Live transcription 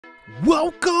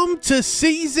Welcome to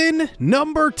season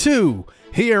number 2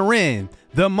 here in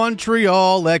the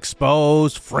Montreal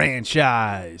Expos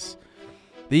franchise.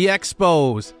 The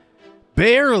Expos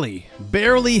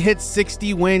barely hit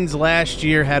 60 wins last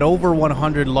year, had over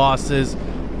 100 losses,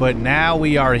 but now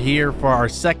we are here for our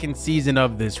second season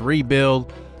of this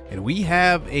rebuild, and we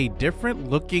have a different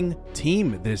looking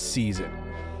team this season.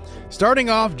 Starting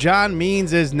off, John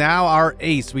Means is now our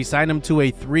ace. We signed him to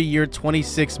a 3-year,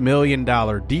 $26 million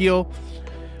deal.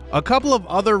 A couple of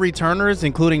other returners,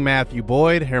 including Matthew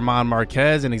Boyd, German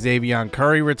Marquez, and Xavier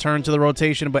Curry, returned to the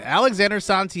rotation, but Alexander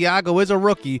Santiago is a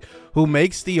rookie who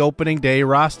makes the opening day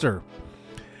roster.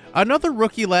 Another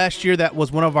rookie last year that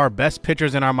was one of our best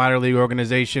pitchers in our minor league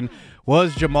organization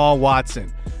was Jamal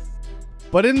Watson.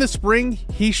 But in the spring,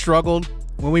 he struggled.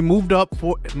 When we moved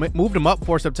him up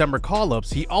for September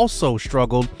call-ups, he also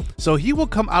struggled, so he will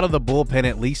come out of the bullpen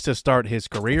at least to start his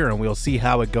career, and we'll see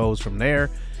how it goes from there.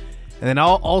 And then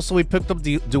also we picked up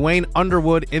Dwayne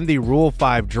Underwood in the Rule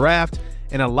 5 draft,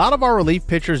 and a lot of our relief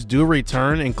pitchers do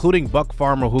return, including Buck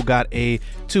Farmer, who got a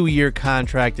 2-year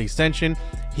contract extension.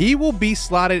 He will be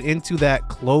slotted into that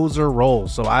closer role,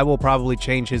 so I will probably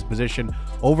change his position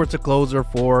over to closer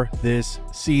for this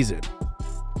season.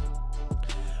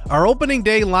 Our opening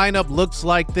day lineup looks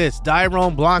like this.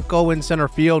 Dairon Blanco in center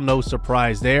field, no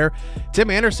surprise there. Tim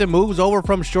Anderson moves over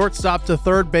from shortstop to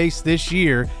third base this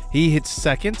year. He hits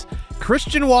second.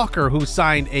 Christian Walker, who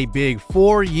signed a big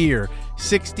 4-year,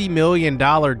 $60 million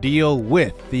deal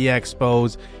with the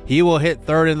Expos, he will hit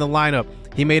third in the lineup.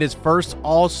 He made his first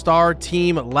All-Star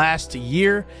team last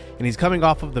year, and he's coming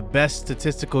off of the best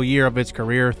statistical year of his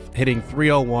career, hitting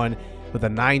 .301 with a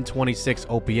 .926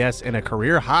 OPS and a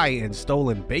career high in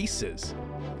stolen bases.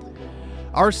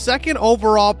 Our second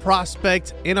overall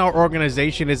prospect in our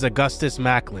organization is Augustus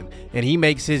Maclin, and he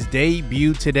makes his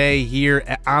debut today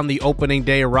here on the opening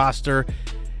day roster.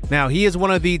 Now, he is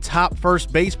one of the top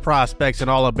first base prospects in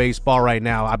all of baseball right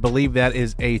now. I believe that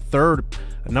is a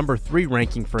number 3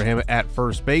 ranking for him at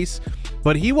first base,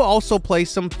 but he will also play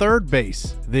some third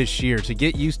base this year to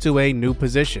get used to a new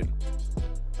position.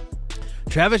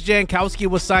 Travis Jankowski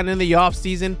was signed in the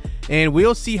offseason, and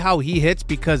we'll see how he hits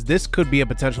because this could be a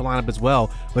potential lineup as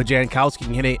well, with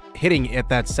Jankowski hitting at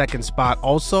that second spot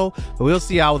also. But we'll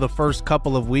see how the first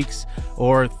couple of weeks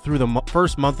or through the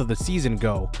first month of the season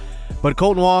go. But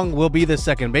Colton Wong will be the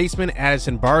second baseman,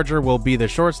 Addison Barger will be the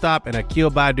shortstop, and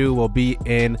Akil Baddoo will be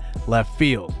in left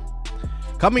field.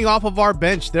 Coming off of our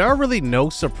bench, there are really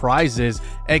no surprises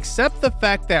except the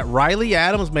fact that Riley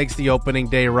Adams makes the opening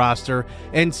day roster,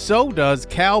 and so does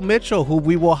Cal Mitchell, who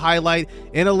we will highlight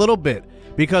in a little bit,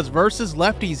 because versus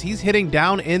lefties, he's hitting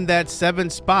down in that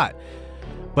 7th spot.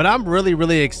 But I'm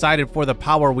really excited for the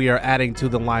power we are adding to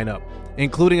the lineup,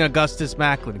 including Augustus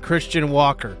Maclin, Christian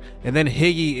Walker, and then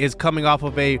Higgy is coming off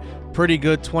of a pretty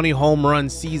good 20 home run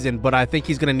season, but I think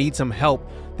he's going to need some help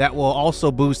that will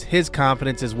also boost his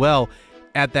confidence as well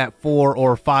at that 4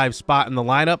 or 5 spot in the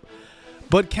lineup.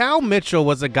 But Cal Mitchell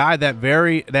was a guy that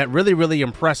really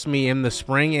impressed me in the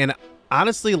spring, and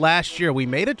honestly last year we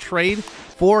made a trade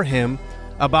for him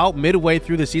about midway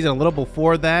through the season. A little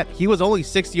before that, he was only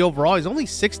 60 overall. He's only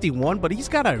 61, but he's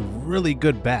got a really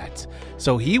good bat,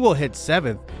 so he will hit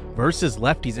 7th versus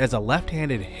lefties as a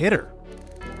left-handed hitter.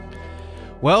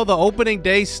 Well, the opening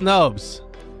day snubs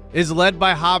is led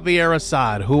by Javier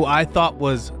Assad, who I thought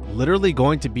was literally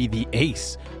going to be the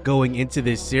ace going into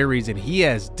this series, and he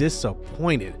has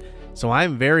disappointed. So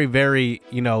I'm very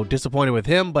disappointed with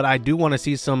him, but I do want to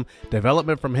see some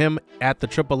development from him at the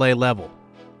AAA level.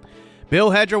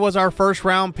 Bill Hedger was our first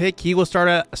round pick. He will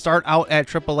start out at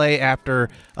AAA after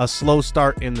a slow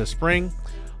start in the spring.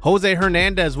 Jose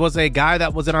Hernandez was a guy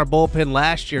that was in our bullpen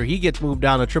last year. He gets moved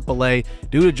down to AAA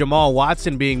due to Jamal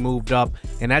Watson being moved up,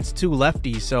 and that's 2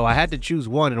 lefties, so I had to choose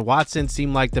one, and Watson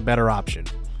seemed like the better option.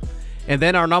 And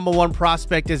then our number 1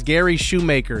 prospect is Gary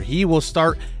Shoemaker. He will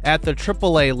start at the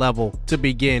AAA level to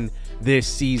begin this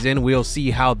season. We'll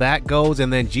see how that goes.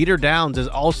 And then Jeter Downs is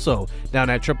also down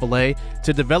at AAA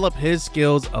to develop his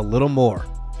skills a little more.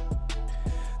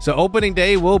 So opening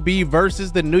day will be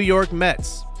versus the New York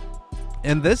Mets.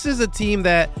 And this is a team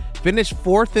that finished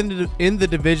 4th in the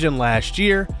division last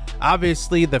year.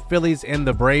 Obviously, the Phillies and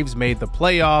the Braves made the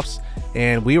playoffs,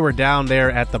 and we were down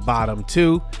there at the bottom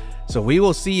too. So we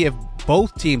will see if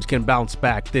both teams can bounce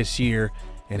back this year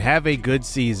and have a good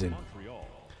season.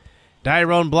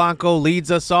 Dairon Blanco leads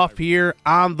us off here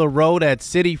on the road at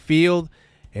Citi Field.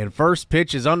 And first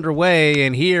pitch is underway,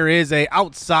 and here is a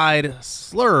outside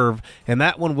slurve, and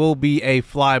that one will be a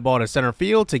fly ball to center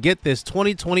field to get this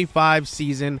 2025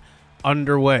 season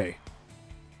underway.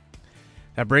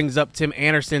 That brings up Tim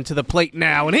Anderson to the plate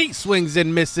now, and he swings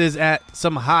and misses at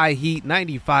some high heat,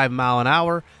 95 mile an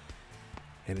hour.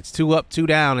 And it's 2 up, 2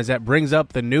 down as that brings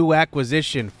up the new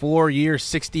acquisition, 4 years,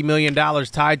 $60 million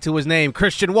tied to his name,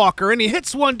 Christian Walker, and he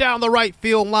hits one down the right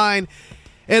field line.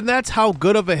 And that's how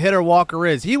good of a hitter Walker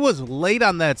is. He was late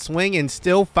on that swing and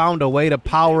still found a way to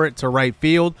power it to right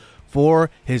field for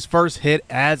his first hit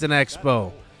as an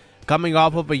Expo. Coming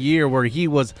off of a year where he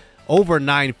was over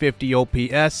 950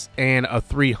 OPS and a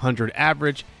 300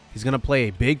 average, he's going to play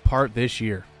a big part this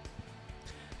year.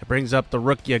 It brings up the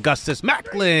rookie Augustus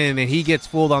Maclin, and he gets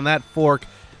fooled on that fork.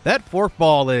 That fork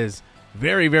ball is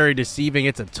very, very deceiving.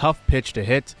 It's a tough pitch to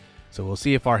hit, so we'll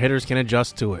see if our hitters can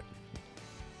adjust to it.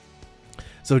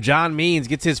 So John Means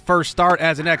gets his first start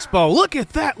as an Expo. Look at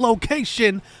that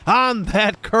location on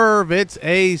that curve. It's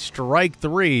a strike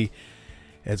 3.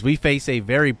 As we face a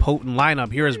very potent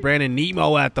lineup, here is Brandon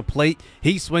Nimmo at the plate.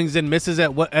 He swings and misses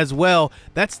as well.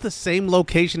 That's the same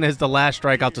location as the last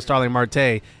strikeout to Starling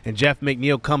Marte. And Jeff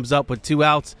McNeil comes up with 2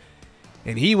 outs.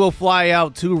 And he will fly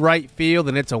out to right field.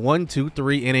 And it's a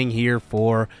 1-2-3 inning here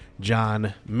for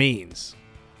John Means.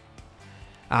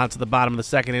 On to the bottom of the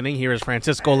second inning. Here is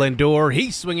Francisco Lindor.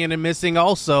 He's swinging and missing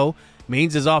also.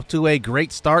 Means is off to a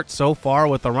great start so far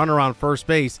with a runner on first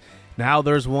base. Now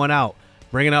there's 1 out.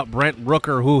 Bringing up Brent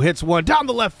Rooker, who hits one down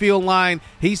the left field line.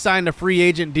 He signed a free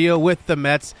agent deal with the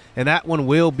Mets, and that one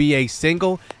will be a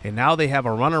single. And now they have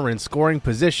a runner in scoring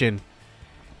position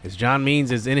as John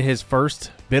Means is in his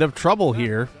first bit of trouble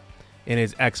here in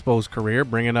his Expos career.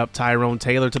 Bringing up Tyrone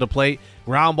Taylor to the plate.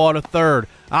 Ground ball to third,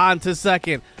 on to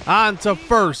second, on to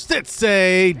first. It's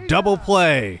a double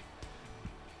play.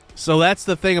 So that's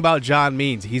the thing about John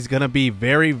Means. He's going to be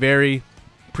very, very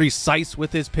precise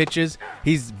with his pitches.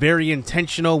 He's very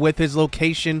intentional with his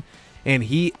location, and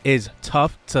he is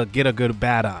tough to get a good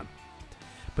bat on.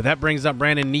 But that brings up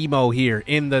Brandon Nimmo here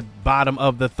in the bottom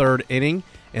of the third inning,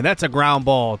 and that's a ground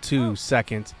ball to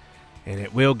second, and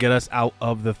it will get us out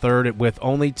of the third with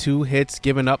only 2 hits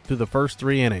given up through the first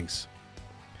 3 innings.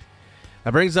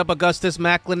 That brings up Augustus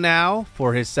Maclin now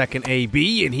for his second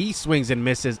AB, and he swings and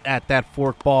misses at that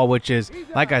fork ball, which is,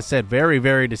 like I said, very,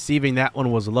 very deceiving. That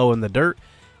one was low in the dirt,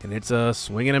 and it's a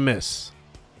swing and a miss.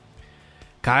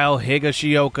 Kyle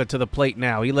Higashioka to the plate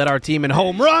now. He led our team in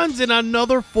home runs, and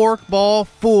another fork ball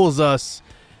fools us,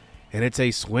 and it's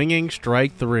a swinging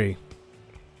strike 3.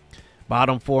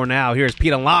 Bottom 4 now. Here's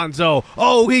Pete Alonso.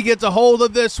 Oh, he gets a hold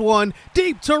of this one.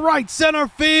 Deep to right center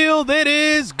field. It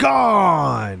is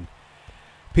gone.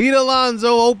 Pete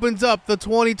Alonso opens up the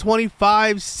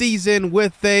 2025 season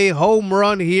with a home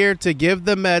run here to give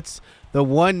the Mets the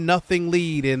 1-0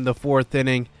 lead in the 4th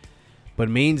inning. But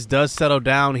Means does settle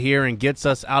down here and gets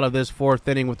us out of this 4th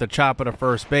inning with a chop at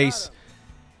first base.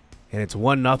 And it's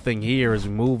 1-0 here as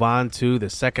we move on to the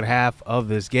second half of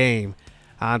this game.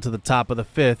 On to the top of the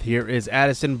 5th. Here is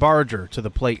Addison Barger to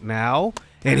the plate now.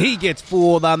 And he gets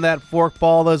fooled on that fork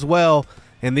ball as well.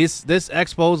 And this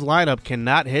Expos lineup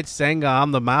cannot hit Senga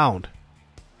on the mound.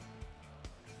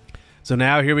 So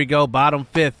now here we go, bottom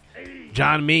 5th.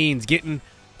 John Means getting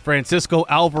Francisco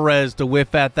Alvarez to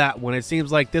whiff at that one. It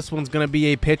seems like this one's going to be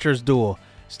a pitcher's duel.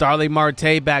 Starling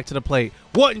Marte back to the plate.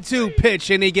 1-2 pitch,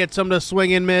 and he gets him to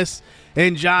swing and miss.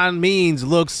 And John Means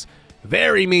looks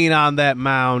very mean on that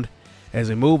mound as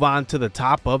we move on to the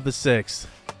top of the 6th.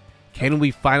 Can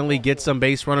we finally get some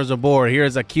base runners aboard?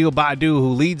 Here's Akil Baddoo,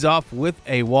 who leads off with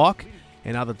a walk.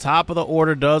 And now the top of the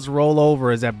order does roll over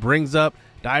as that brings up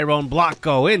Dairon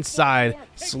Blanco inside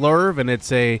slurve, and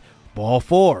it's a ball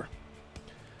 4.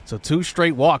 So 2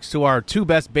 straight walks to our 2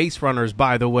 best base runners,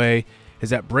 by the way, as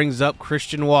that brings up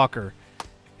Christian Walker.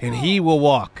 And he will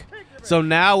walk. So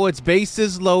now it's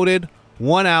bases loaded,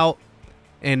 1 out.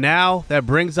 And now that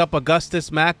brings up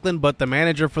Augustus Maclin, but the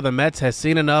manager for the Mets has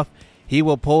seen enough. He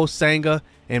will pull Senga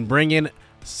and bring in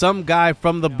some guy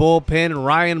from the bullpen,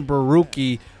 Ryan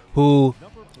Baruki, who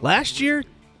last year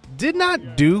did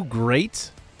not do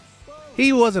great.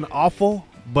 He wasn't awful,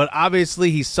 but obviously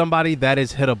he's somebody that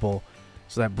is hittable.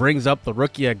 So that brings up the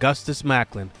rookie Augustus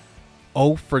Maclin.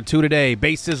 0 for 2 today.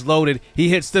 Bases loaded. He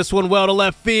hits this one well to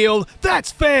left field. That's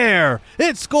fair.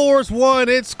 It scores 1.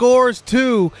 It scores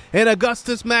 2. And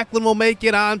Augustus Maclin will make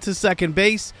it on to second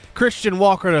base. Christian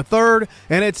Walker to third.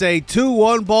 And it's a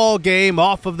 2-1 ball game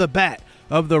off of the bat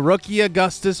of the rookie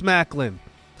Augustus Maclin.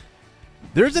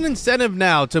 There's an incentive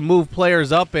now to move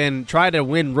players up and try to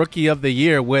win Rookie of the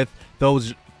Year with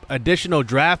those additional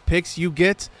draft picks you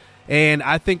get. And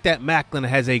I think that Maclin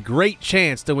has a great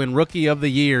chance to win Rookie of the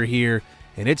Year here,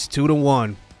 and it's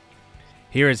 2-1.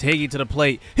 Here is Higgy to the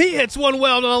plate. He hits one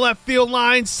well to the left field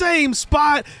line. Same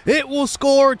spot. It will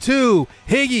score 2.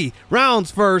 Higgy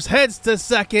rounds first, heads to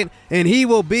second, and he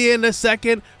will be in the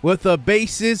second with a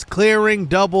bases clearing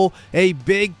double. A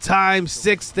big time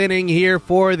 6th inning here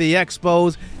for the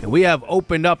Expos. And we have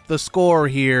opened up the score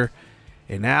here.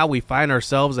 And now we find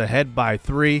ourselves ahead by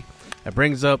 3. That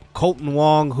brings up Colton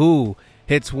Wong, who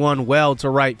hits one well to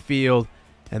right field.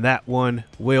 And that one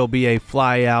will be a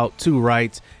fly out to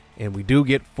right. And we do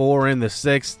get 4 in the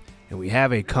 6th, and we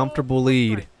have a comfortable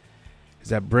lead. As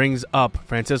that brings up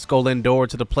Francisco Lindor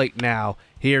to the plate now.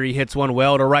 Here he hits one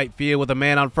well to right field with a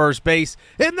man on first base,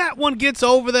 and that one gets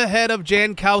over the head of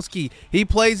Jankowski. He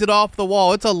plays it off the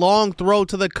wall. It's a long throw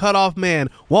to the cutoff man.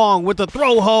 Wong with the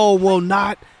throw home will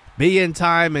not be in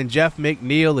time, and Jeff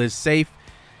McNeil is safe.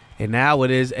 And now it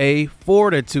is a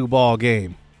 4-2 ball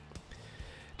game.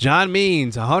 John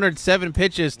Means, 107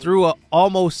 pitches through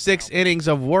almost 6 innings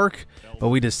of work, but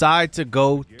we decide to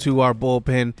go to our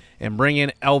bullpen and bring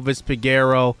in Elvis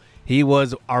Peguero. He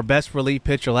was our best relief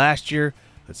pitcher last year.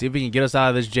 Let's see if he can get us out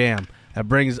of this jam. That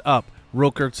brings up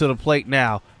Rooker to the plate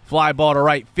now. Fly ball to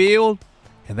right field,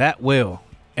 and that will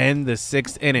end the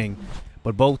 6th inning.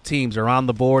 But both teams are on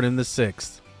the board in the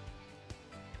 6th.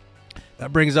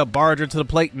 That brings up Barger to the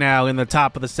plate now in the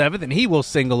top of the 7th, and he will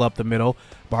single up the middle.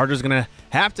 Barger's going to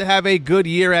have a good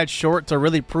year at short to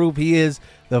really prove he is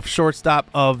the shortstop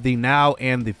of the now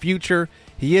and the future.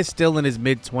 He is still in his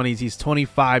mid-20s. He's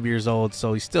 25 years old,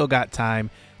 so he's still got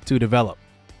time to develop.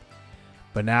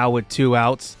 But now with 2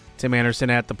 outs, Tim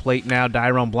Anderson at the plate now.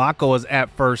 Dairon Blanco is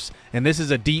at first, and this is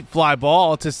a deep fly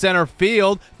ball to center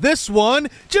field. This one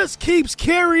just keeps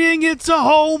carrying. It's a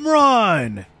home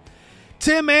run.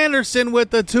 Tim Anderson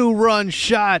with the 2-run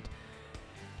shot,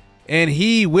 and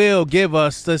he will give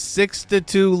us the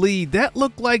 6-2 lead. That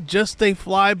looked like just a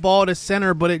fly ball to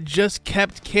center, but it just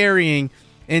kept carrying,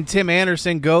 and Tim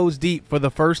Anderson goes deep for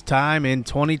the first time in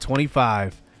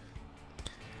 2025.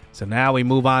 So now we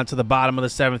move on to the bottom of the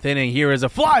 7th inning. Here is a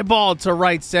fly ball to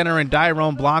right center, and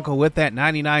Dairon Blanco with that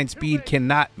 99 speed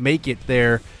cannot make it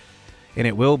there, and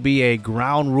it will be a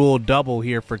ground rule double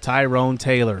here for Tyrone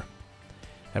Taylor.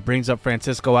 That brings up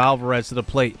Francisco Alvarez to the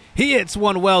plate. He hits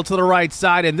one well to the right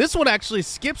side, and this one actually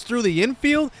skips through the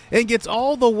infield and gets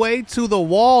all the way to the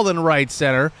wall in right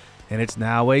center, and it's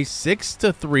now a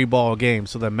 6-3 ball game.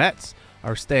 So the Mets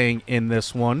are staying in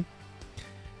this one.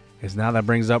 As now that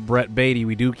brings up Brett Beatty.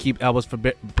 We do keep Elvis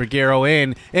Peguero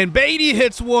in, and Beatty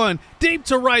hits one deep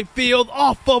to right field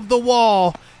off of the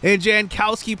wall, and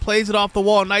Jankowski plays it off the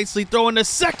wall nicely, throwing to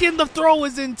second. The throw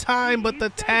is in time, but the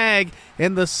tag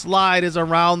and the slide is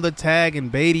around the tag,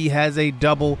 and Beatty has a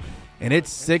double, and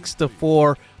it's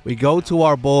 6-4. We go to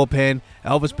our bullpen.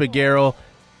 Elvis Peguero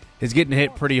is getting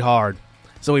hit pretty hard,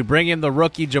 so we bring in the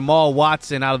rookie Jamal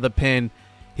Watson out of the pen.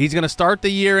 He's going to start the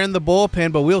year in the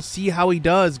bullpen, but we'll see how he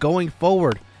does going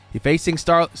forward. He faces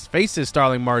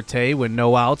Starling Marte with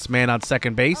no outs, man on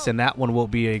second base, and that one will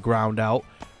be a ground out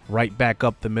right back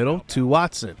up the middle to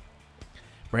Watson.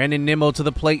 Brandon Nimmo to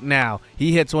the plate now.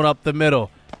 He hits one up the middle.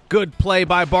 Good play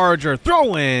by Barger,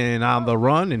 throwing on the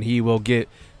run, and he will get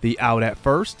the out at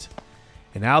first.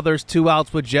 And now there's 2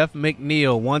 outs with Jeff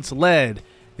McNeil, once led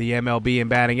the MLB in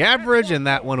batting average, and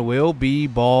that one will be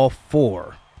ball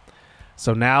 4.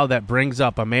 So now that brings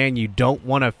up a man you don't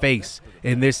want to face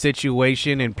in this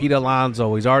situation, and Pete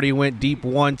Alonso. He's already went deep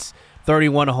once,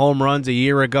 31 home runs a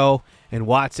year ago, and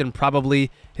Watson probably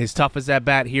his toughest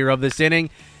at-bat here of this inning.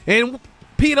 And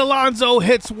Pete Alonso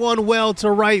hits one well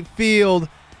to right field,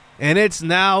 and it's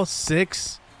now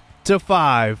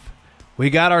 6-5. We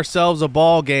got ourselves a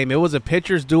ball game. It was a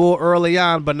pitcher's duel early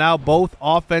on, but now both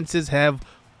offenses have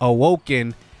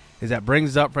awoken. As that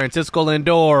brings up Francisco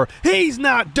Lindor. He's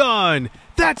not done.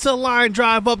 That's a line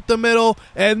drive up the middle,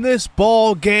 and this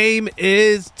ball game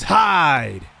is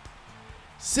tied.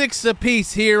 6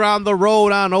 apiece here on the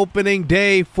road on opening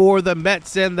day for the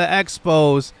Mets and the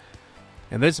Expos.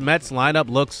 And this Mets lineup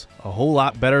looks a whole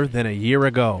lot better than a year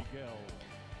ago.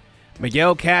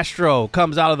 Miguel Castro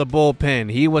comes out of the bullpen.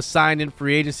 He was signed in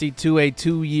free agency to a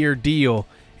 2-year deal,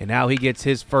 and now he gets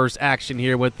his first action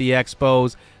here with the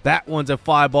Expos. That one's a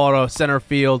fly ball to center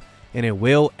field, and it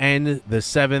will end the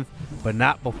 7th, but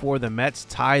not before the Mets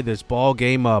tie this ball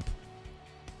game up.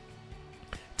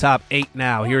 Top 8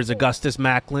 now. Here's Augustus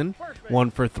Maclin,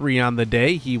 1 for 3 on the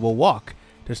day. He will walk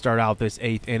to start out this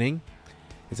 8th inning.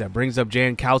 As that brings up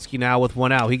Jankowski now with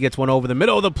 1 out. He gets one over the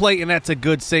middle of the plate, and that's a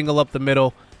good single up the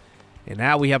middle. And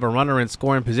now we have a runner in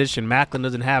scoring position. Maclin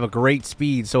doesn't have a great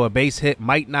speed, so a base hit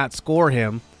might not score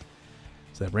him.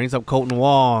 So that brings up Colton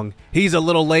Wong. He's a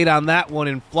little late on that one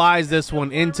and flies this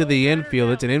one into the infield.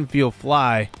 It's an infield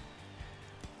fly.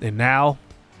 And now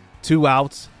 2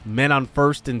 outs, men on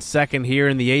first and second here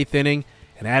in the 8th inning.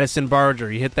 And Addison Barger,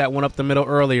 he hit that one up the middle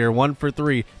earlier. 1 for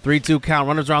 3, 3-2 count.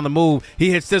 Runners are on the move. He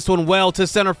hits this one well to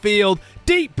center field,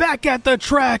 deep back at the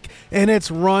track, and it's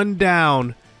run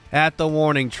down at the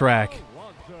warning track.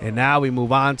 And now we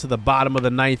move on to the bottom of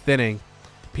the 9th inning.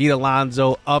 Pete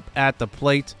Alonso up at the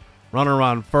plate, runner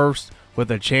on first with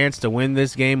a chance to win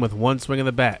this game with one swing of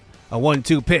the bat. A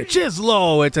 1-2 pitch is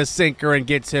low. It's a sinker and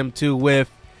gets him to whiff.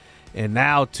 And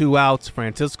now 2 outs.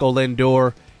 Francisco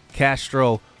Lindor,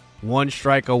 Castro, 1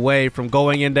 strike away from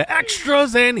going into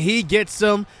extras, and he gets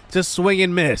them to swing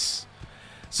and miss.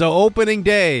 So opening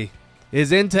day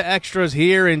is into extras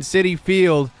here in Citi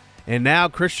Field, and now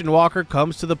Christian Walker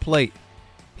comes to the plate.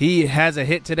 He has a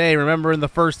hit today. Remember in the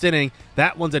 1st inning,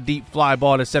 that one's a deep fly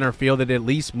ball to center field that at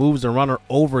least moves the runner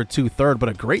over to third, but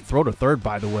a great throw to third,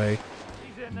 by the way.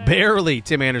 Barely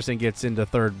Tim Anderson gets into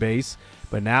third base,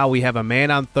 but now we have a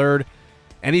man on third.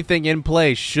 Anything in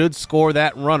play should score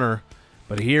that runner.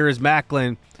 But here is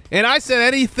Maclin, and I said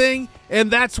anything, and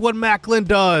that's what Maclin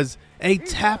does. A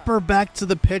tapper back to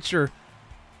the pitcher,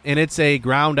 and it's a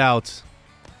ground out.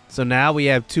 So now we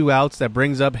have 2 outs. That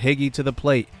brings up Higgy to the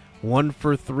plate. 1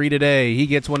 for 3 today. He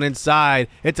gets one inside.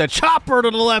 It's a chopper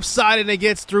to the left side, and it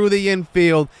gets through the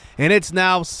infield, and it's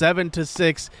now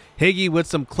 7-6. Higgy with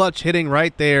some clutch hitting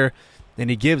right there, and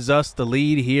he gives us the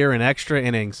lead here in extra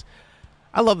innings.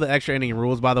 I love the extra inning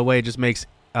rules, by the way. It just makes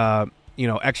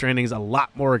extra innings a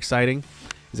lot more exciting,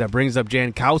 as that brings up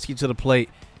Jankowski to the plate.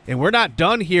 And we're not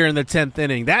done here in the 10th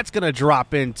inning. That's going to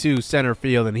drop into center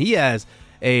field, and he has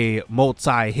a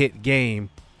multi-hit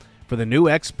game for the new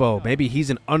Expo. Maybe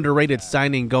he's an underrated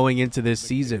signing going into this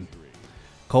season.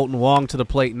 Colton Wong to the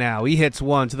plate now. He hits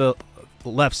one to the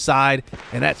left side,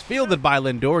 and that's fielded by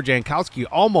Lindor. Jankowski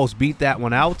almost beat that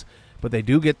one out, but they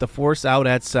do get the force out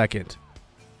at second.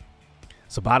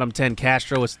 So bottom 10,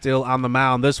 Castro is still on the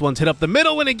mound. This one's hit up the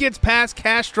middle when it gets past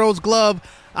Castro's glove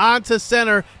onto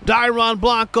center. Dairon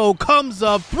Blanco comes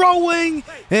up throwing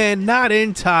and not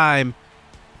in time.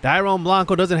 Dairon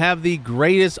Blanco doesn't have the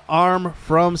greatest arm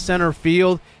from center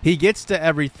field. He gets to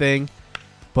everything,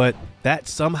 but that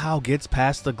somehow gets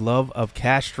past the glove of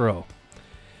Castro.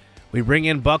 We bring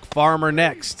in Buck Farmer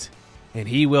next, and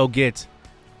he will get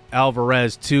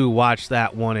Alvarez to watch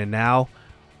that one. And now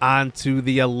on to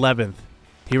the 11th.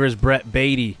 Here is Brett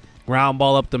Beatty. Ground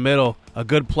ball up the middle. A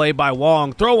good play by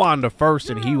Wong. Throw on to first,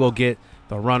 and he will get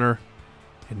the runner.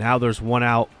 And now there's 1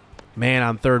 out. Man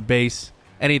on third base.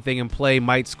 Anything in play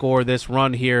might score this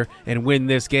run here and win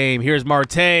this game. Here's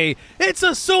Marte. It's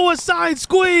a suicide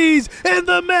squeeze, and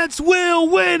the Mets will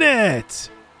win it.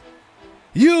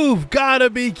 You've got to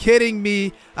be kidding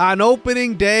me. On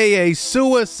opening day, a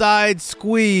suicide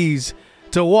squeeze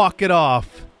to walk it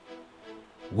off.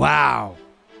 Wow.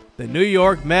 The New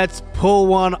York Mets pull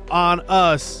one on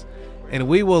us, and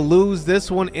we will lose this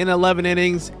one in 11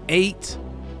 innings,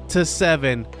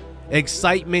 8-7.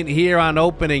 Excitement here on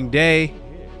opening day,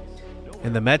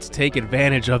 and the Mets take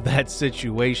advantage of that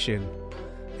situation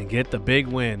and get the big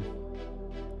win.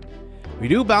 We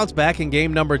do bounce back in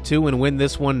game number 2 and win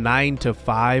this one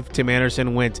 9-5. Tim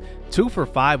Anderson went 2 for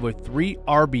 5 with 3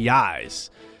 RBIs.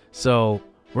 So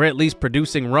we're at least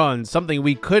producing runs, something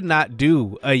we could not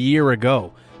do a year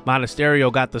ago.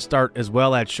 Monasterio got the start as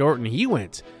well at short, and he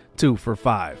went 2 for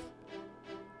 5.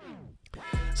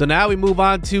 So now we move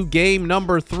on to game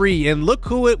number 3, and look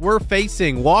who we're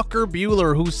facing. Walker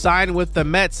Buehler, who signed with the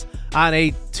Mets on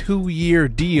a 2-year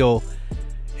deal,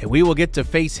 and we will get to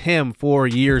face him for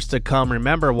years to come.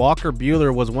 Remember, Walker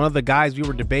Buehler was one of the guys we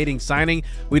were debating signing.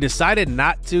 We decided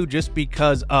not to just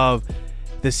because of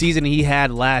the season he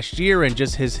had last year and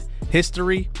just his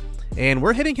history, and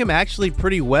we're hitting him actually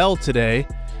pretty well today.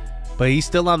 But he's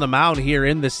still on the mound here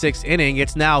in the 6th inning.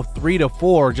 It's now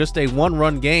 3-4, just a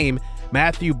 1-run game.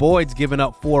 Matthew Boyd's given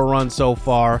up 4 runs so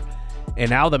far.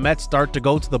 And now the Mets start to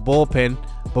go to the bullpen.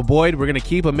 But Boyd, we're going to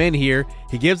keep him in here.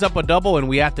 He gives up a double, and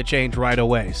we have to change right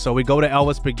away. So we go to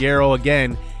Elvis Peguero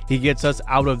again. He gets us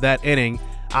out of that inning.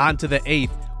 On to the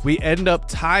 8th. We end up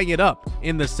tying it up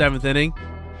in the 7th inning.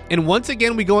 And once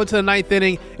again, we go into the 9th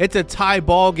inning. It's a tie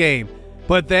ball game.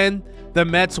 But then the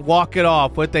Mets walk it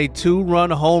off with a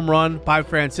 2-run home run by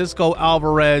Francisco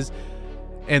Alvarez,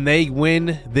 and they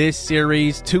win this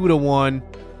series 2-1,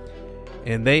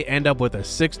 and they end up with a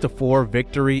 6-4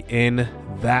 victory in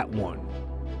that one.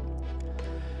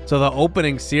 So the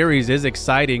opening series is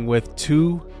exciting with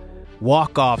 2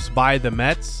 walk-offs by the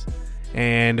Mets,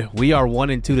 and we are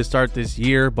 1-2 to start this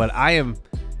year, but I am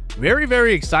very,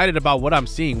 very excited about what I'm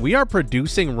seeing. We are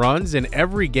producing runs in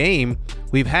every game.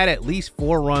 We've had at least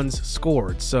 4 runs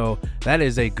scored, so that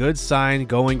is a good sign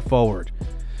going forward.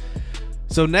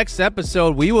 So next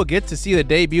episode, we will get to see the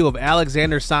debut of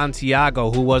Alexander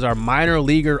Santiago, who was our minor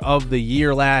leaguer of the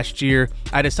year last year.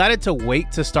 I decided to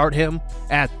wait to start him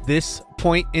at this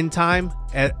point in time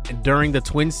during the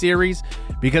Twin series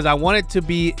because I wanted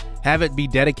to have it be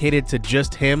dedicated to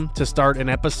just him to start an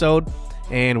episode,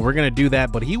 and we're going to do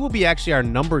that, but he will be actually our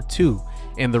number 2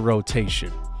 in the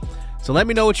rotation. So let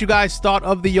me know what you guys thought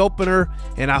of the opener,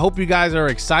 and I hope you guys are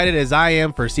excited as I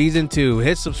am for season 2.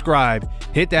 Hit subscribe,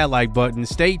 hit that like button,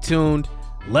 stay tuned.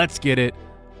 Let's get it.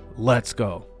 Let's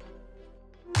go.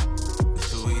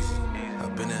 It's too easy.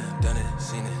 I've been there, done it,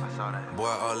 seen it. Boy,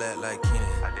 all that like Keenan.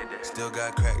 Still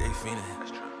got crack, they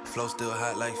fiendin'. Flow still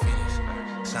hot like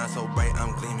Phoenix. Shine so bright,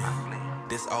 I'm gleaming.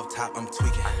 This off top, I'm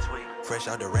tweaking. Fresh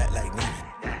out the rat like Neiman.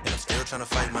 And I'm still trying to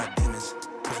fight my demons.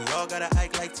 Cause we all gotta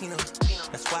act like Tina.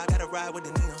 That's why I gotta ride with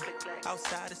the Nina.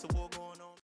 Outside, it's a war going on.